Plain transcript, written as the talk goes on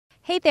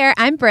Hey there,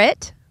 I'm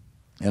Britt.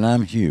 And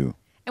I'm Hugh.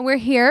 And we're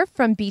here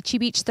from Beachy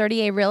Beach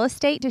 30A Real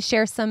Estate to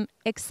share some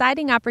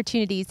exciting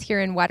opportunities here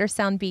in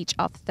WaterSound Beach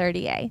off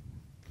 30A.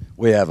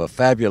 We have a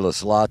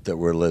fabulous lot that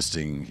we're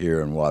listing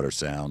here in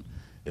WaterSound.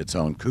 It's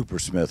on Cooper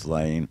Smith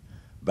Lane,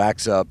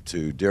 backs up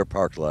to Deer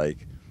Park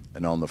Lake,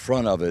 and on the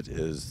front of it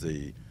is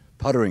the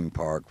Puttering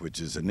Park, which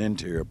is an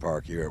interior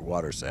park here at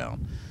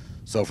WaterSound.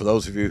 So for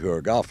those of you who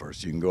are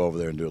golfers, you can go over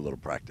there and do a little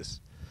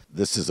practice.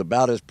 This is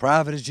about as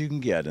private as you can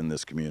get in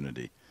this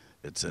community.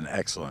 It's an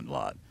excellent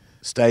lot.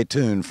 Stay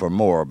tuned for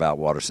more about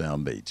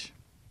WaterSound Beach.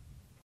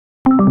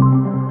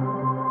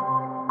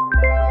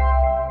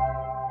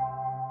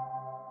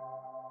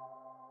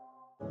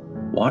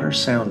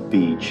 WaterSound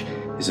Beach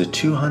is a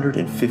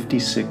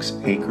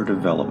 256-acre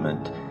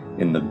development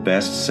in the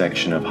best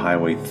section of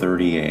Highway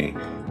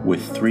 30A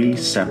with 3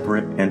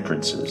 separate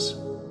entrances.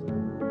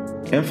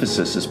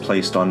 Emphasis is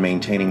placed on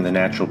maintaining the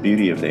natural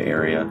beauty of the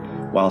area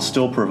while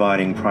still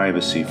providing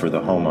privacy for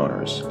the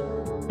homeowners.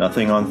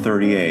 Nothing on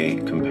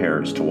 30A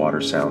compares to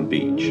WaterSound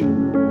Beach.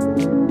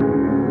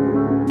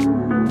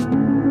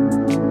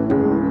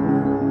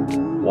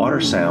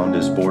 WaterSound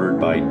is bordered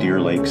by Deer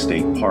Lake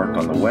State Park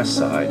on the west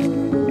side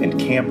and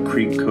Camp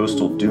Creek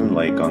Coastal Dune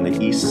Lake on the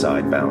east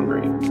side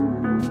boundary.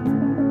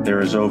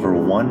 There is over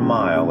 1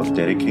 mile of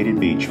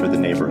dedicated beach for the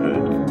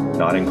neighborhood,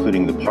 not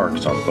including the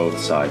parks on both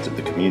sides of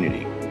the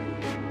community.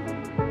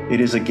 It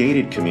is a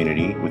gated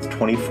community with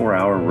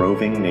 24-hour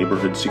roving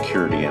neighborhood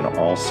security in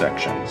all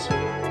sections.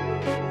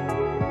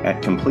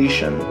 At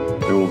completion,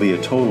 there will be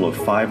a total of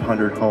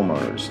 500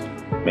 homeowners,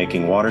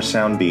 making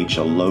WaterSound Beach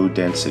a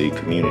low-density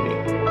community.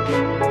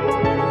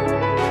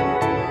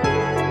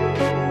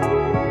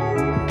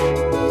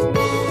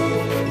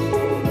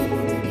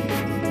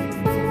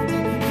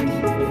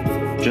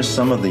 Just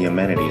some of the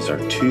amenities are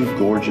 2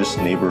 gorgeous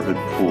neighborhood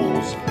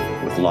pools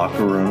with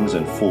locker rooms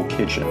and full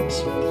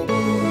kitchens.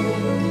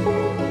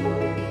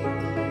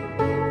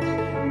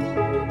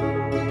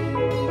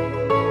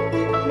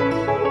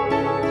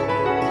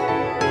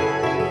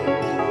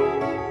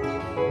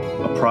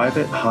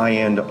 Private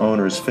high-end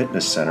owner's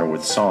fitness center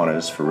with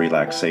saunas for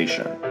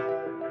relaxation.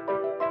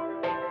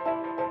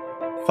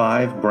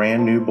 5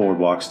 brand new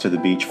boardwalks to the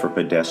beach for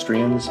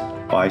pedestrians,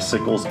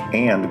 bicycles,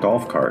 and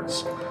golf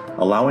carts,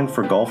 allowing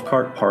for golf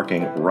cart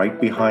parking right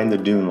behind the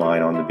dune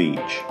line on the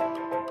beach.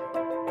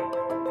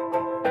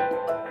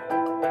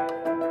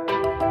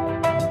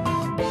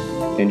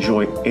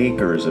 Enjoy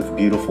acres of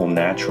beautiful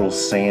natural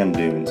sand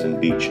dunes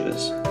and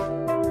beaches.